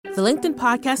The LinkedIn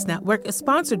Podcast Network is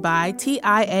sponsored by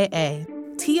TIAA.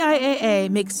 TIAA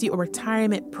makes you a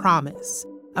retirement promise,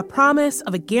 a promise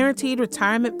of a guaranteed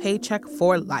retirement paycheck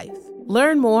for life.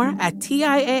 Learn more at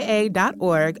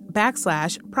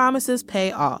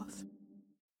TIAA.org/promisespayoff.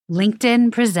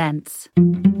 LinkedIn presents.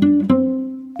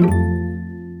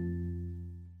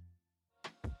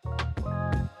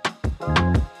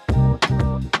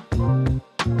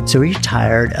 So are you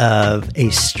tired of a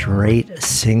straight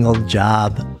single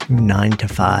job 9 to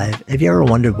 5? Have you ever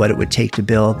wondered what it would take to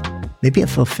build maybe a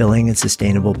fulfilling and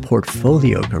sustainable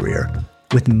portfolio career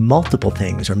with multiple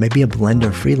things, or maybe a blend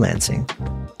of freelancing?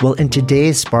 Well, in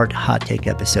today's Sparked Hot Take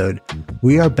episode,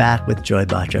 we are back with Joy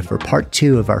Batra for part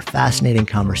 2 of our fascinating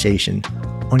conversation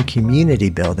on community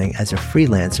building as a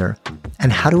freelancer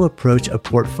and how to approach a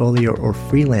portfolio or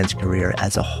freelance career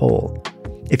as a whole.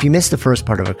 If you missed the first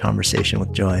part of our conversation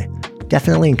with Joy,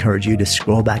 definitely encourage you to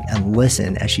scroll back and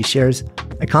listen as she shares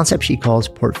a concept she calls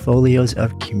portfolios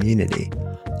of community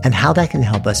and how that can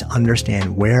help us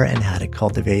understand where and how to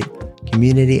cultivate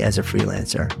community as a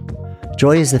freelancer.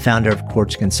 Joy is the founder of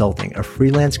Quartz Consulting, a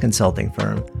freelance consulting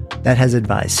firm that has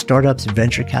advised startups,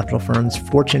 venture capital firms,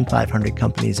 Fortune 500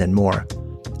 companies, and more.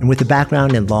 And with a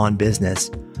background in law and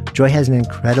business, Joy has an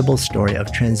incredible story of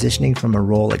transitioning from a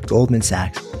role at Goldman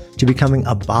Sachs to becoming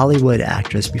a Bollywood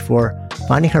actress before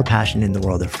finding her passion in the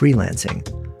world of freelancing.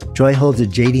 Joy holds a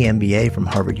JD MBA from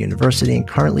Harvard University and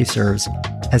currently serves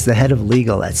as the head of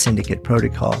legal at Syndicate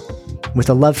Protocol.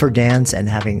 With a love for dance and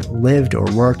having lived or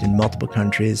worked in multiple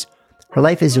countries, her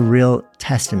life is a real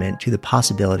testament to the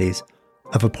possibilities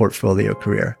of a portfolio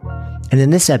career. And in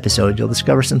this episode, you'll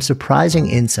discover some surprising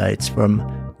insights from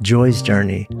Joy's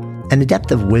journey and the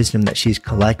depth of wisdom that she's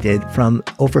collected from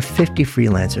over 50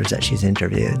 freelancers that she's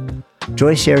interviewed.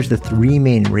 Joy shares the 3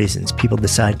 main reasons people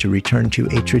decide to return to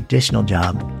a traditional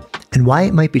job and why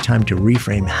it might be time to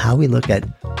reframe how we look at,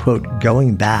 quote,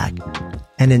 going back,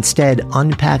 and instead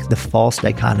unpack the false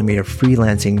dichotomy of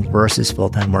freelancing versus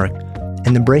full-time work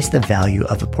and embrace the value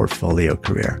of a portfolio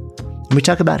career. And we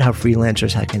talk about how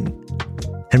freelancers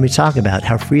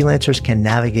can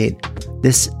navigate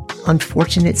this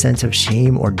unfortunate sense of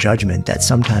shame or judgment that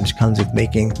sometimes comes with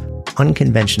making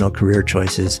unconventional career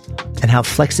choices, and how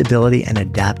flexibility and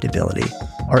adaptability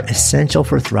are essential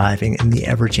for thriving in the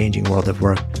ever-changing world of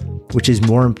work, which is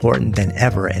more important than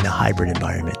ever in a hybrid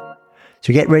environment.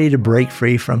 So get ready to break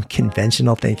free from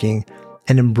conventional thinking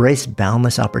and embrace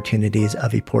boundless opportunities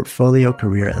of a portfolio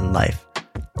career in life.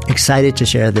 Excited to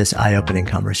share this eye-opening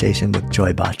conversation with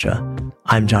Joy Batra.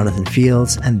 I'm Jonathan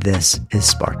Fields, and this is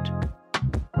Sparked.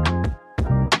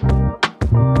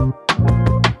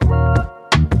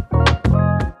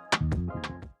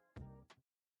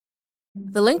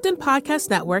 The LinkedIn Podcast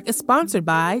Network is sponsored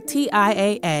by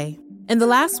TIAA. In the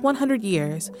last 100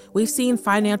 years, we've seen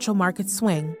financial markets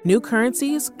swing, new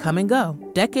currencies come and go,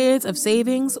 decades of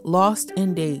savings lost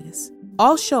in days,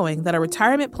 all showing that a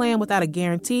retirement plan without a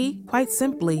guarantee, quite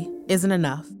simply, isn't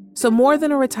enough. So more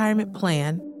than a retirement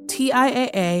plan,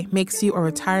 TIAA makes you a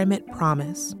retirement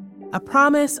promise, a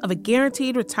promise of a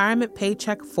guaranteed retirement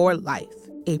paycheck for life,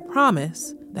 a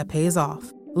promise that pays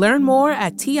off. Learn more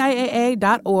at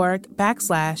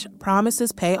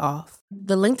TIAA.org/promisespayoff.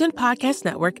 The LinkedIn Podcast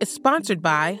Network is sponsored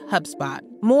by HubSpot.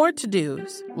 More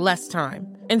to-dos, less time,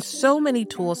 and so many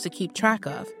tools to keep track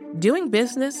of. Doing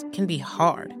business can be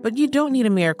hard, but you don't need a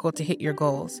miracle to hit your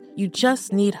goals. You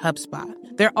just need HubSpot.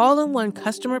 Their all-in-one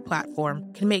customer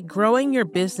platform can make growing your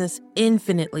business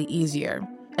infinitely easier.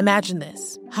 Imagine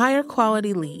this: higher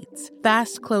quality leads,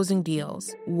 fast closing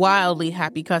deals, wildly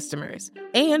happy customers,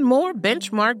 and more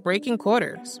benchmark breaking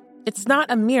quarters. It's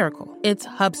not a miracle, it's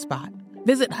HubSpot.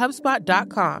 Visit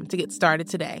HubSpot.com to get started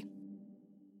today.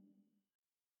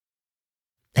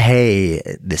 Hey,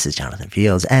 this is Jonathan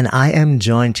Fields, and I am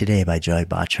joined today by Joy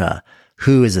Batra,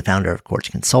 who is the founder of Quartz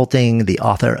Consulting, the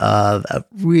author of a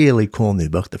really cool new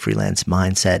book, The Freelance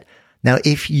Mindset. Now,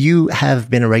 if you have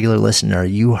been a regular listener,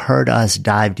 you heard us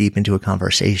dive deep into a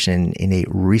conversation in a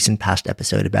recent past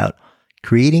episode about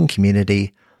creating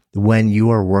community when you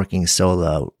are working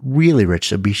solo. Really rich,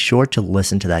 so be sure to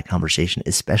listen to that conversation,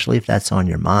 especially if that's on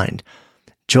your mind.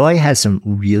 Joy has some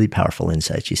really powerful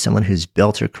insights. She's someone who's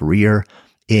built her career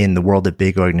in the world of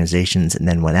big organizations and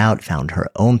then went out, found her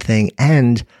own thing,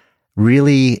 and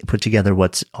really put together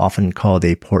what's often called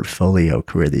a portfolio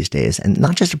career these days. And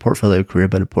not just a portfolio career,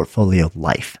 but a portfolio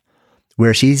life,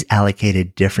 where she's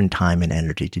allocated different time and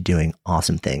energy to doing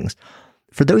awesome things.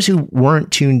 For those who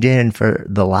weren't tuned in for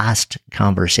the last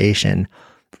conversation,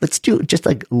 let's do just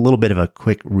like a little bit of a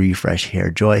quick refresh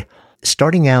here. Joy,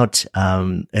 starting out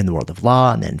in the world of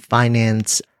law and then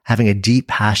finance, having a deep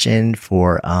passion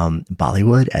for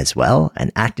Bollywood as well,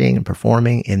 and acting and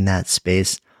performing in that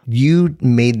space, you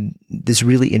made this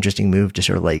really interesting move to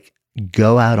sort of like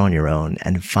go out on your own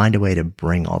and find a way to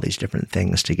bring all these different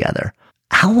things together.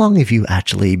 How long have you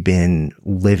actually been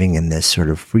living in this sort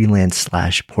of freelance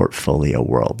 / portfolio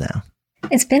world now?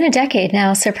 It's been a decade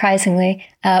now, surprisingly.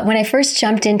 When I first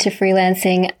jumped into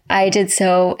freelancing, I did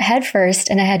so headfirst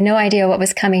and I had no idea what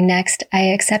was coming next. I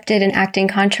accepted an acting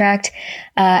contract.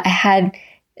 I had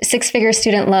 6-figure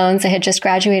student loans. I had just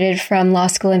graduated from law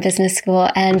school and business school.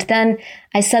 And then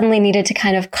I suddenly needed to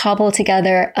kind of cobble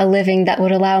together a living that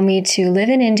would allow me to live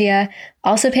in India,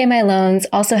 also pay my loans,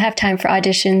 also have time for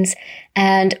auditions.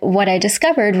 And what I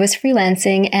discovered was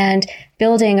freelancing and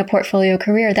building a portfolio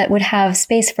career that would have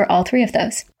space for all three of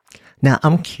those. Now,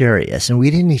 I'm curious, and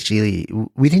we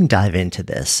didn't dive into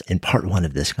this in part one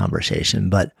of this conversation,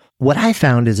 but what I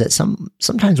found is that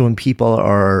sometimes when people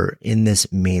are in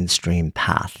this mainstream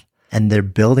path and they're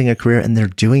building a career and they're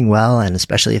doing well, and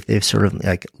especially if they've sort of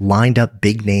like lined up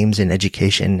big names in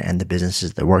education and the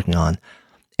businesses they're working on,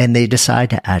 and they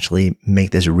decide to actually make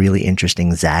this really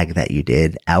interesting zag that you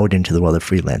did out into the world of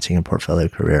freelancing and portfolio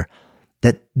career,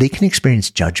 that they can experience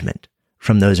judgment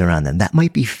from those around them. That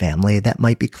might be family, that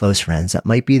might be close friends, that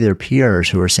might be their peers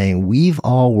who are saying, we've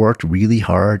all worked really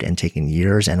hard and taken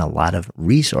years and a lot of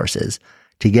resources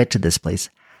to get to this place.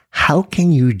 How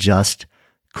can you just,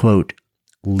 quote,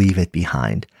 leave it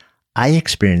behind? I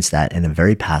experienced that in a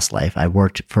very past life. I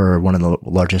worked for one of the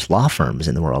largest law firms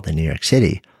in the world in New York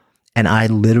City. And I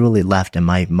literally left, and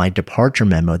my departure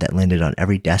memo that landed on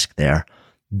every desk there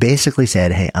basically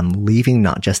said, hey, I'm leaving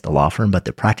not just the law firm, but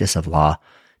the practice of law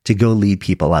to go lead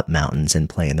people up mountains and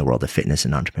play in the world of fitness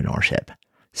and entrepreneurship.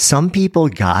 Some people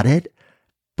got it,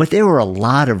 but there were a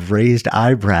lot of raised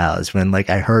eyebrows when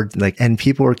I heard and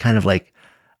people were kind of like,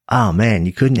 oh man,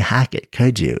 you couldn't hack it,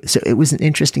 could you? So it was an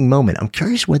interesting moment. I'm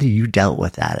curious whether you dealt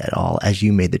with that at all as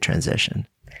you made the transition.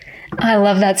 I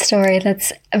love that story.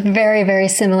 That's very, very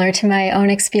similar to my own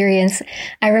experience.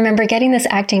 I remember getting this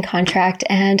acting contract,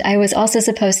 and I was also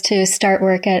supposed to start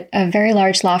work at a very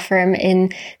large law firm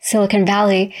in Silicon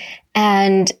Valley.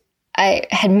 And I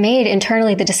had made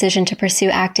internally the decision to pursue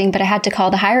acting, but I had to call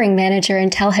the hiring manager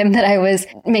and tell him that I was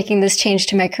making this change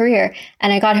to my career.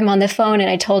 And I got him on the phone and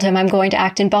I told him I'm going to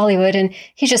act in Bollywood, and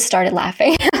he just started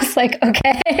laughing. I was like,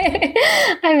 okay.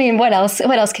 I mean, what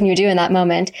else can you do in that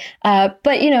moment? But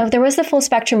there was the full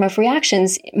spectrum of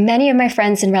reactions. Many of my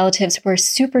friends and relatives were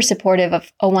super supportive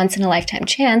of a once in a lifetime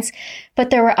chance. But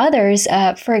there were others,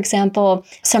 for example,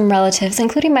 some relatives,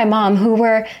 including my mom, who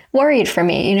were worried for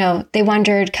me. They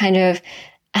wondered kind of,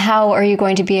 how are you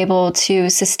going to be able to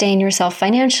sustain yourself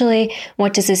financially?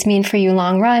 What does this mean for you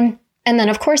long run? And then,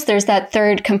 of course, there's that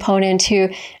third component who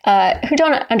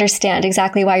don't understand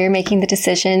exactly why you're making the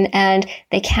decision, and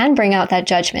they can bring out that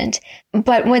judgment.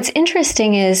 But what's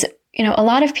interesting is, a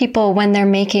lot of people, when they're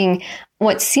making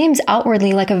what seems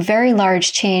outwardly like a very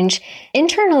large change,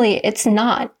 internally, it's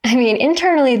not. I mean,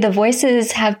 internally, the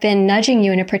voices have been nudging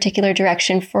you in a particular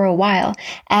direction for a while.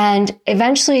 And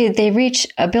eventually they reach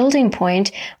a building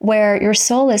point where your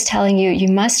soul is telling you, you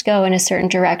must go in a certain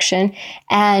direction.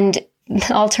 And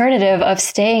the alternative of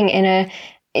staying in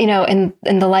in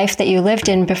the life that you lived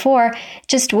in before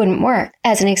just wouldn't work.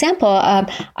 As an example,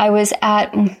 I was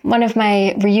at one of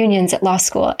my reunions at law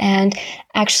school, and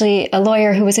actually a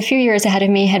lawyer who was a few years ahead of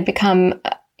me had become,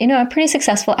 a pretty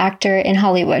successful actor in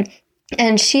Hollywood.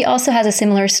 And she also has a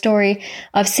similar story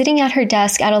of sitting at her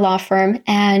desk at a law firm,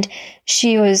 and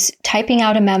she was typing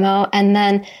out a memo, and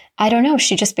then, I don't know,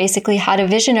 she just basically had a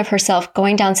vision of herself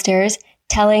going downstairs,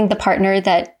 telling the partner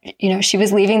that, she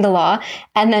was leaving the law.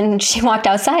 And then she walked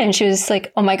outside and she was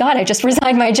like, oh my God, I just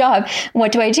resigned my job.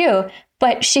 What do I do?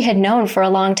 But she had known for a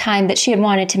long time that she had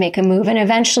wanted to make a move. And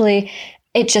eventually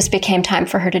it just became time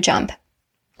for her to jump.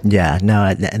 Yeah,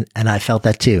 no, and I felt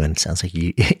that too. And it sounds like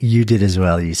you did as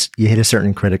well. You hit a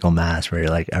certain critical mass where you're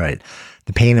like, all right,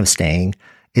 the pain of staying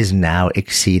is now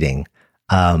exceeding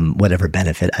whatever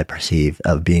benefit I perceive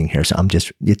of being here. So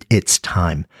it's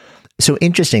time. So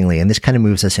interestingly, and this kind of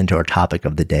moves us into our topic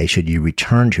of the day, should you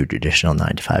return to a traditional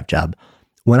 9-to-5 job?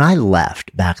 When I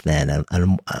left back then,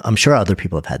 and I'm sure other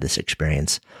people have had this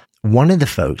experience, one of the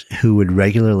folks who would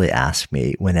regularly ask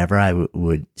me whenever I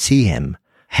would see him,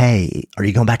 hey, are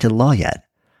you going back to the law yet?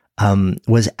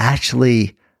 Was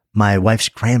actually my wife's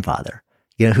grandfather,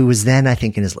 who was then, I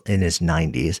think, in his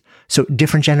 90s. So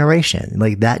different generation.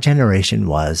 Like that generation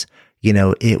was,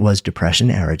 it was Depression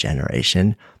era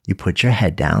generation. You put your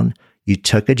head down, you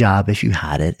took a job if you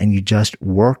had it, and you just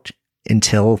worked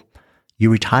until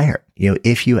you retired.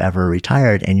 If you ever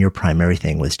retired and your primary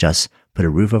thing was just put a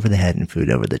roof over the head and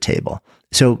food over the table.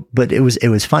 So, but it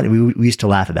was fun. We used to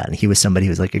laugh about it. He was somebody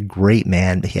who was like a great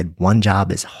man, but he had one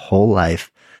job his whole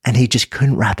life and he just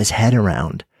couldn't wrap his head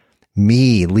around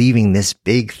me leaving this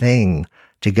big thing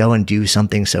to go and do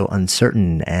something so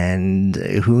uncertain, and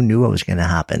who knew what was going to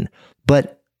happen.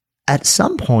 But at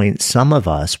some point, some of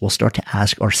us will start to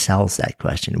ask ourselves that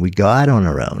question. We go out on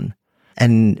our own,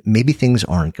 and maybe things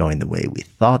aren't going the way we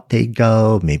thought they'd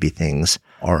go. Maybe things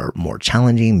are more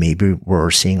challenging. Maybe we're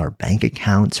seeing our bank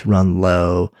accounts run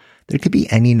low. There could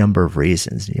be any number of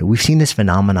reasons. We've seen this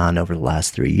phenomenon over the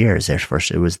last 3 years.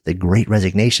 First, it was the Great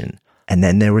Resignation, and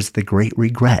then there was the Great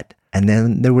Regret, and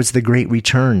then there was the Great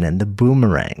Return and the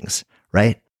boomerangs,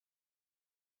 right?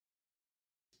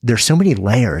 There's so many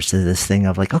layers to this thing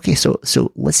of like, okay, so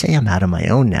let's say I'm out on my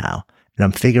own now and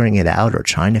I'm figuring it out or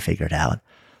trying to figure it out.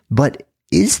 But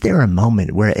is there a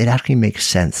moment where it actually makes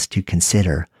sense to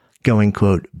consider going,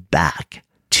 quote, back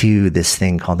to this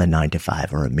thing called a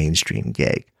 9-to-5 or a mainstream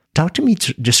gig? Talk to me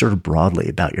just sort of broadly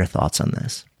about your thoughts on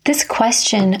this. This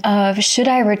question of should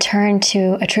I return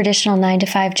to a traditional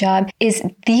 9-to-5 job is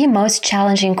the most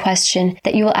challenging question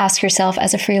that you will ask yourself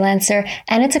as a freelancer.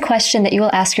 And it's a question that you will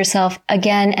ask yourself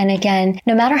again and again,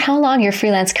 no matter how long your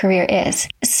freelance career is.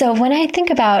 So when I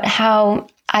think about how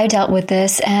I dealt with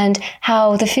this and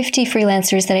how the 50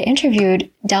 freelancers that I interviewed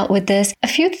dealt with this, a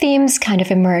few themes kind of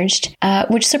emerged,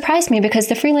 which surprised me because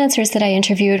the freelancers that I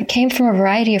interviewed came from a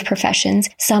variety of professions.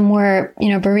 Some were,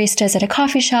 baristas at a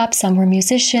coffee shop. Some were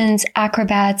musicians,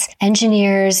 acrobats,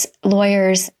 engineers,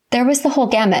 lawyers. There was the whole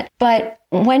gamut. But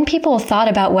when people thought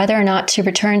about whether or not to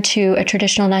return to a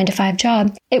traditional 9-to-5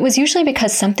 job, it was usually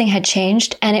because something had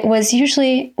changed, and it was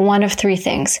usually one of three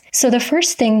things. So the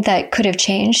first thing that could have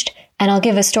changed, and I'll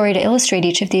give a story to illustrate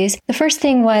each of these. The first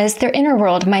thing was their inner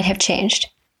world might have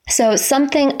changed. So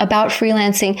something about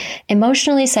freelancing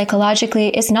emotionally,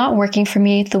 psychologically is not working for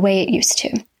me the way it used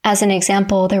to. As an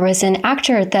example, there was an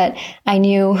actor that I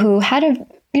knew who had a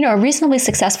reasonably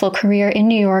successful career in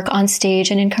New York on stage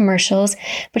and in commercials,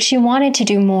 but she wanted to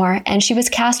do more, and she was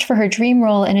cast for her dream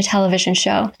role in a television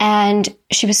show. And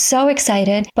she was so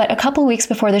excited, but a couple weeks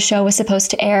before the show was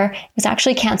supposed to air, it was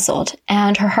actually canceled,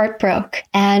 and her heart broke.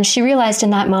 And she realized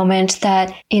in that moment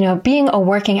that, being a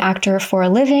working actor for a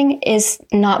living is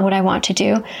not what I want to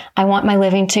do. I want my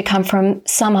living to come from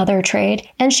some other trade.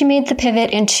 And she made the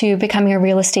pivot into becoming a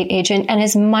real estate agent and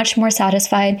is much more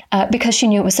satisfied because she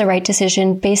knew it was the right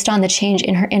decision based on the change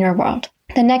in her inner world.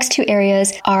 The next two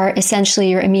areas are essentially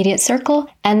your immediate circle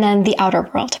and then the outer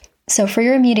world. So for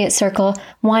your immediate circle,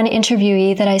 one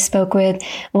interviewee that I spoke with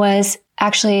was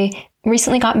actually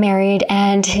recently got married,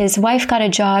 and his wife got a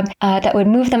job that would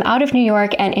move them out of New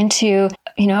York and into,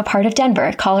 a part of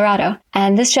Denver, Colorado.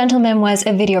 And this gentleman was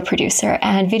a video producer,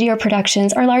 and video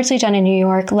productions are largely done in New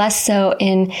York, less so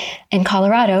in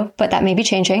Colorado, but that may be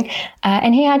changing.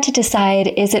 And he had to decide,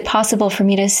 is it possible for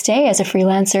me to stay as a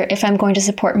freelancer if I'm going to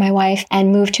support my wife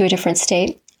and move to a different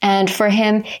state? And for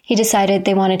him, he decided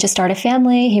they wanted to start a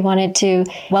family. He wanted to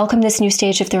welcome this new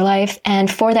stage of their life. And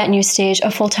for that new stage,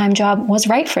 a full-time job was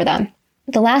right for them.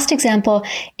 The last example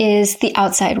is the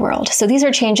outside world. So these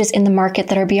are changes in the market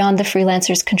that are beyond the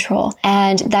freelancer's control.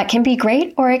 And that can be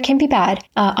great or it can be bad.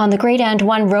 On the great end,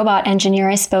 one robot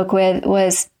engineer I spoke with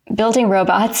was building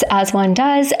robots as one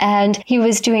does, and he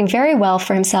was doing very well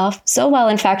for himself. So well,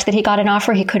 in fact, that he got an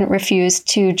offer he couldn't refuse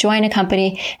to join a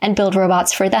company and build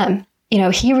robots for them.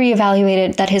 He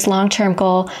reevaluated that his long-term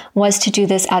goal was to do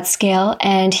this at scale,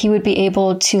 and he would be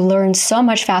able to learn so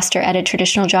much faster at a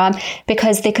traditional job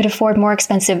because they could afford more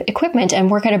expensive equipment and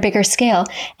work at a bigger scale.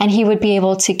 And he would be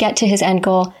able to get to his end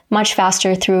goal much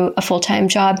faster through a full-time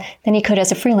job than he could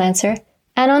as a freelancer.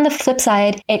 And on the flip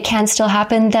side, it can still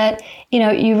happen that,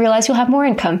 you realize you'll have more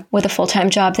income with a full-time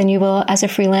job than you will as a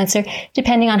freelancer,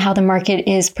 depending on how the market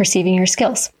is perceiving your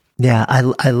skills. Yeah,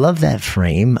 I love that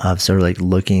frame of sort of like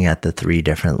looking at the three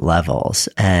different levels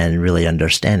and really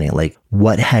understanding like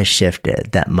what has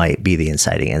shifted that might be the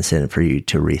inciting incident for you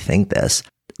to rethink this.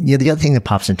 The other thing that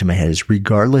pops into my head is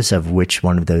regardless of which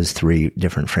one of those three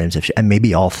different frames, and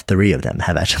maybe all three of them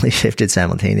have actually shifted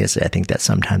simultaneously, I think that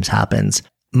sometimes happens.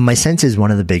 My sense is one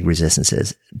of the big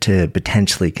resistances to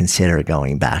potentially consider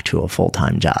going back to a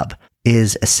full-time job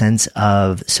is a sense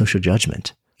of social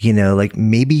judgment. Like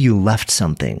maybe you left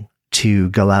something to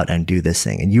go out and do this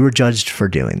thing and you were judged for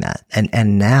doing that.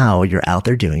 And now you're out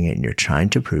there doing it and you're trying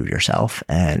to prove yourself.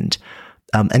 And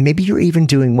maybe you're even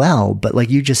doing well, but like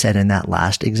you just said in that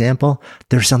last example,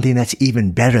 there's something that's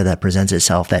even better that presents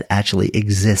itself that actually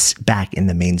exists back in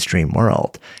the mainstream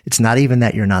world. It's not even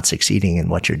that you're not succeeding in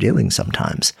what you're doing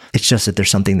sometimes. It's just that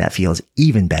there's something that feels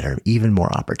even better, even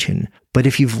more opportune. But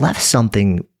if you've left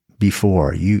something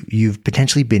before. You've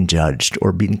potentially been judged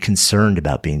or been concerned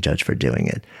about being judged for doing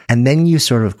it. And then you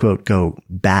sort of, quote, go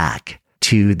back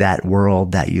to that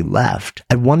world that you left.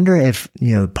 I wonder if,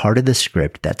 part of the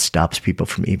script that stops people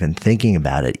from even thinking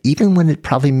about it, even when it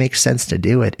probably makes sense to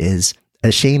do it, is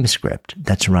a shame script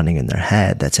that's running in their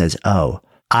head that says, oh,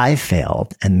 I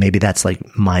failed. And maybe that's like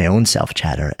my own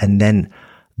self-chatter. And then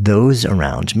those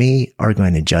around me are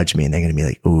going to judge me and they're going to be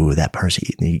like, ooh, that person,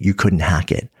 you couldn't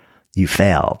hack it. You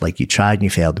failed. Like you tried and you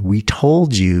failed. We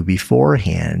told you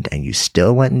beforehand and you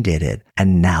still went and did it.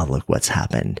 And now look what's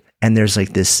happened. And there's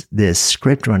like this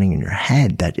script running in your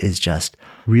head that is just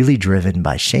really driven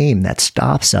by shame that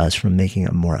stops us from making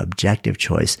a more objective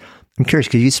choice. I'm curious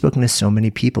because you've spoken to so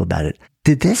many people about it.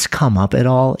 Did this come up at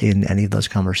all in any of those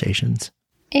conversations?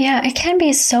 Yeah, it can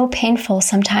be so painful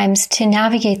sometimes to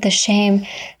navigate the shame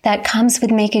that comes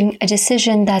with making a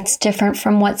decision that's different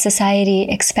from what society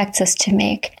expects us to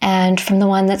make and from the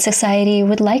one that society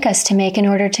would like us to make in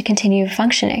order to continue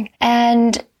functioning.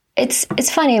 And it's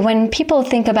funny, when people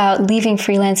think about leaving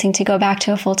freelancing to go back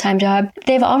to a full-time job,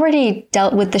 they've already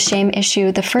dealt with the shame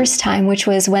issue the first time, which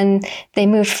was when they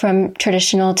moved from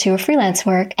traditional to a freelance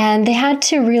work. And they had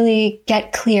to really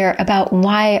get clear about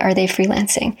why are they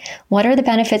freelancing? What are the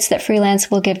benefits that freelance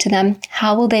will give to them?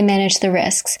 How will they manage the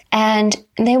risks? And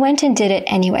they went and did it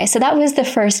anyway. So that was the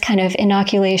first kind of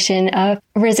inoculation of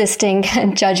resisting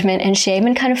judgment and shame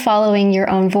and kind of following your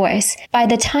own voice. By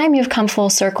the time you've come full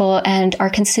circle and are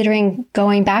considering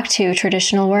going back to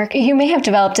traditional work, you may have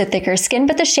developed a thicker skin,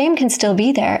 but the shame can still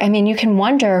be there. I mean, you can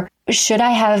wonder, should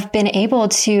I have been able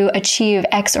to achieve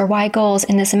X or Y goals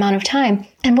in this amount of time?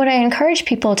 And what I encourage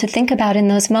people to think about in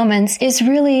those moments is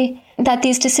really that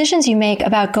these decisions you make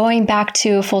about going back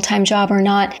to a full-time job or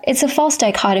not, it's a false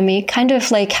dichotomy, kind of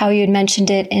like how you had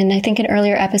mentioned it in, I think, an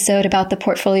earlier episode about the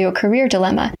portfolio career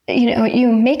dilemma.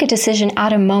 You make a decision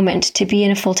at a moment to be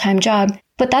in a full-time job,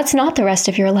 but that's not the rest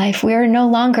of your life. We are no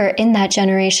longer in that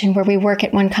generation where we work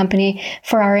at one company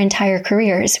for our entire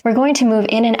careers. We're going to move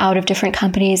in and out of different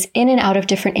companies, in and out of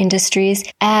different industries,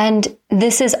 and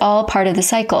this is all part of the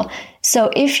cycle.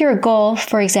 So if your goal,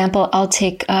 for example, I'll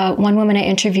take one woman I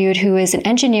interviewed who is an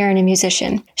engineer and a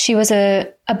musician. She was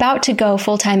about to go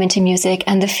full-time into music,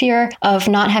 and the fear of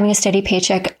not having a steady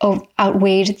paycheck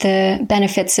outweighed the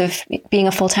benefits of being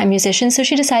a full-time musician. So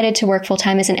she decided to work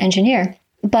full-time as an engineer.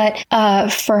 But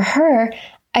for her,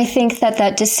 I think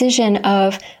that decision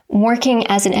of working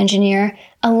as an engineer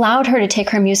allowed her to take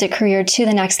her music career to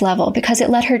the next level because it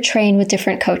let her train with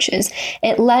different coaches.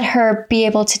 It let her be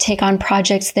able to take on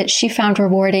projects that she found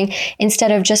rewarding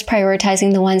instead of just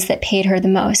prioritizing the ones that paid her the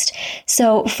most.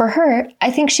 So for her, I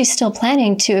think she's still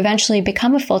planning to eventually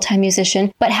become a full-time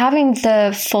musician, but having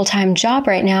the full-time job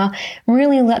right now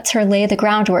really lets her lay the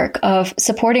groundwork of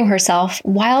supporting herself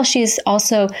while she's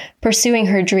also pursuing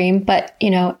her dream, but,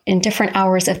 in different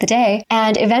hours of the day.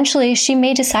 And eventually she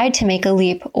may decide to make a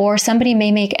leap, or somebody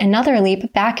may make another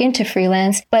leap back into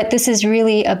freelance. But this is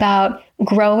really about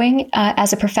growing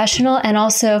as a professional and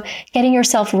also getting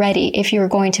yourself ready if you're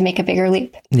going to make a bigger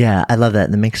leap. Yeah, I love that.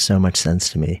 That makes so much sense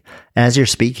to me. As you're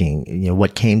speaking,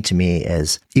 what came to me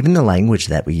is even the language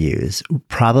that we use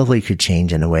probably could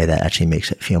change in a way that actually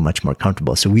makes it feel much more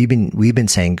comfortable. So we've been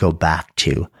saying go back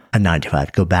to a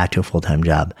 9-to-5, go back to a full-time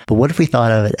job. But what if we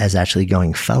thought of it as actually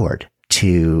going forward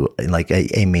to like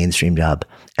a mainstream job?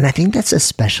 And I think that's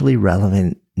especially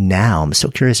relevant now. I'm so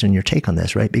curious on your take on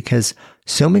this, right? Because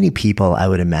so many people, I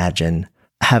would imagine,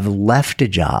 have left a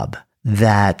job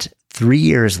that 3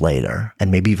 years later,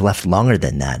 and maybe you've left longer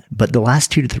than that, but the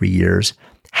last 2 to 3 years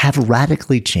have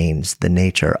radically changed the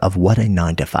nature of what a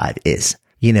 9-to-5 is.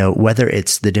 Whether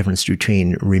it's the difference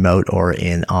between remote or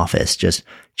in office, just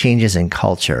changes in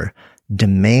culture,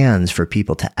 demands for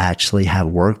people to actually have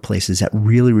workplaces that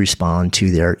really respond to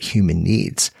their human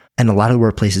needs. And a lot of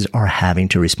workplaces are having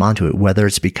to respond to it, whether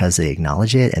it's because they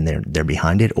acknowledge it and they're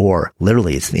behind it, or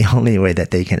literally it's the only way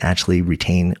that they can actually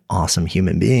retain awesome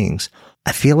human beings.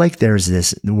 I feel like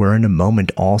we're in a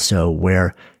moment also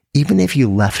where even if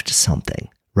you left something,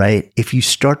 right? If you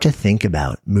start to think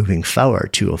about moving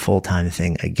forward to a full-time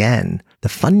thing again, the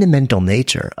fundamental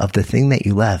nature of the thing that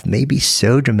you left may be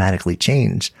so dramatically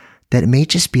changed that it may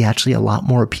just be actually a lot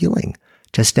more appealing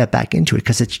to step back into it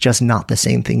because it's just not the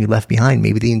same thing you left behind.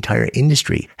 Maybe the entire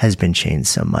industry has been changed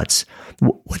so much.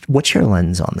 What's your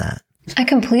lens on that? I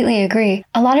completely agree.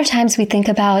 A lot of times we think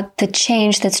about the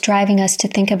change that's driving us to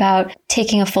think about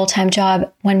taking a full-time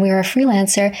job when we were a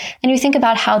freelancer, and you think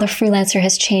about how the freelancer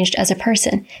has changed as a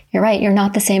person. You're right. You're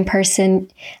not the same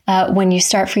person when you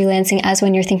start freelancing as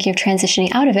when you're thinking of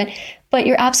transitioning out of it. But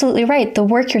you're absolutely right. The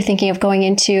work you're thinking of going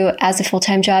into as a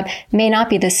full-time job may not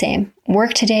be the same.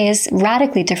 Work today is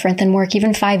radically different than work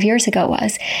even 5 years ago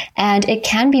was. And it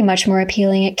can be much more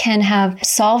appealing. It can have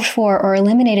solved for or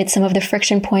eliminated some of the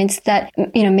friction points that,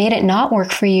 made it not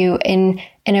work for you in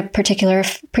a particular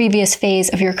previous phase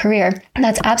of your career.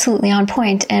 That's absolutely on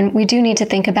point. And we do need to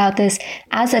think about this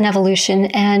as an evolution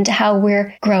and how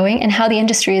we're growing and how the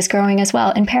industry is growing as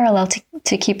well in parallel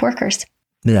to keep workers.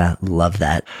 Yeah, love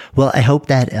that. Well, I hope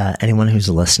that anyone who's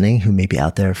listening, who may be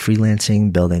out there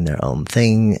freelancing, building their own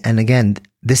thing. And again,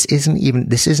 this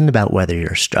isn't about whether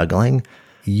you're struggling.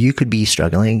 You could be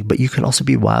struggling, but you could also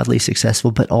be wildly successful,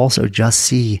 but also just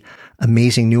see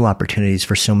amazing new opportunities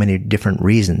for so many different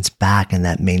reasons back in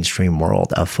that mainstream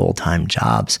world of full-time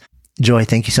jobs. Joy,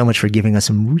 thank you so much for giving us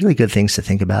some really good things to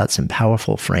think about, some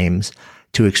powerful frames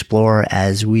to explore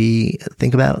as we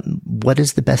think about what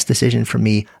is the best decision for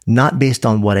me, not based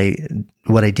on what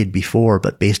I did before,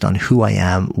 but based on who I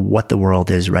am, what the world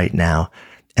is right now,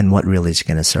 and what really is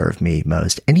going to serve me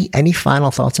most. Any final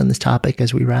thoughts on this topic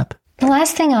as we wrap? The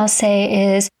last thing I'll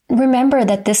say is remember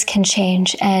that this can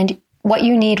change, and what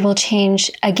you need will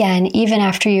change again, even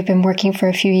after you've been working for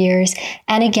a few years,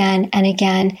 and again and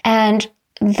again. And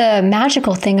the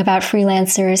magical thing about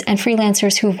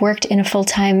freelancers who've worked in a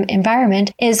full-time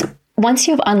environment is once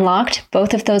you've unlocked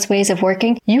both of those ways of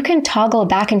working, you can toggle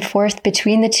back and forth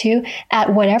between the two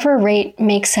at whatever rate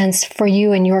makes sense for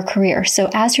you and your career. So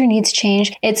as your needs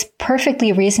change, it's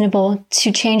perfectly reasonable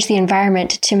to change the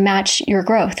environment to match your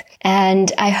growth.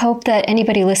 And I hope that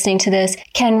anybody listening to this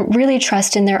can really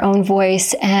trust in their own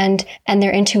voice and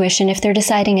their intuition if they're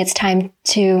deciding it's time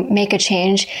to make a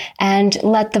change, and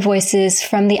let the voices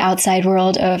from the outside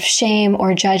world of shame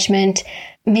or judgment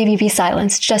maybe be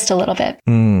silenced just a little bit.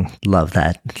 Love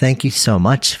that. Thank you so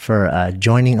much for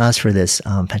joining us for this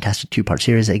fantastic two-part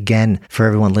series. Again, for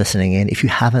everyone listening in, if you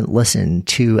haven't listened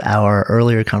to our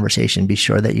earlier conversation, be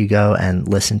sure that you go and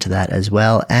listen to that as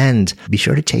well. And be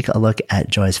sure to take a look at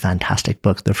Joy's fantastic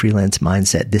book, The Freelance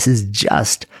Mindset. This is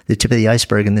just the tip of the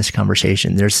iceberg in this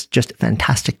conversation. There's just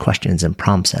fantastic questions and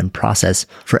prompts and process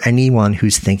for anyone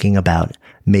who's thinking about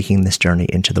making this journey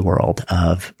into the world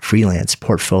of freelance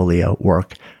portfolio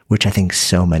work, which I think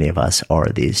so many of us are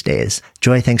these days.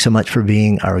 Joy, thanks so much for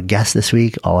being our guest this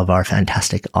week. All of our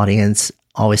fantastic audience,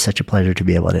 always such a pleasure to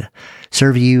be able to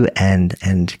serve you and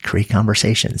create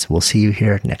conversations. We'll see you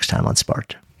here next time on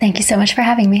Sparked. Thank you so much for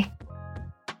having me.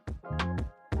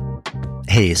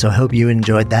 Hey, so I hope you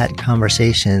enjoyed that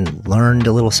conversation, learned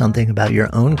a little something about your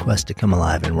own quest to come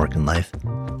alive in work and life,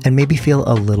 and maybe feel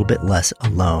a little bit less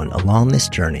alone along this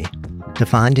journey to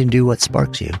find and do what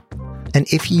sparks you.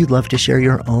 And if you'd love to share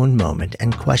your own moment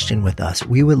and question with us,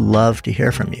 we would love to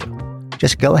hear from you.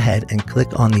 Just go ahead and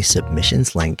click on the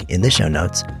submissions link in the show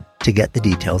notes to get the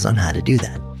details on how to do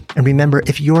that. And remember,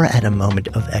 if you're at a moment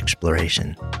of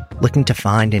exploration, looking to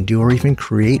find and do or even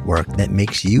create work that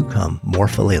makes you come more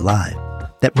fully alive,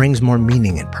 that brings more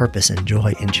meaning and purpose and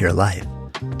joy into your life,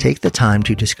 take the time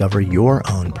to discover your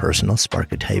own personal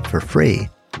Sparketype for free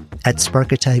at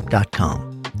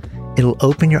Sparketype.com. It'll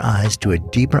open your eyes to a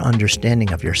deeper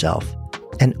understanding of yourself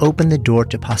and open the door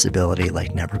to possibility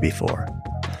like never before.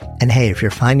 And hey, if you're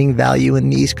finding value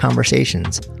in these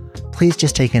conversations, please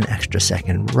just take an extra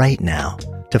second right now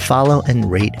to follow and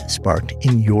rate Sparked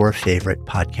in your favorite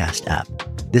podcast app.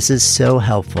 This is so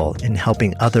helpful in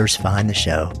helping others find the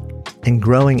show and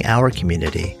growing our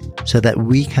community so that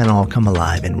we can all come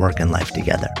alive in work and life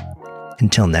together.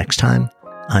 Until next time,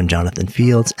 I'm Jonathan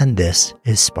Fields, and this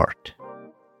is Sparked.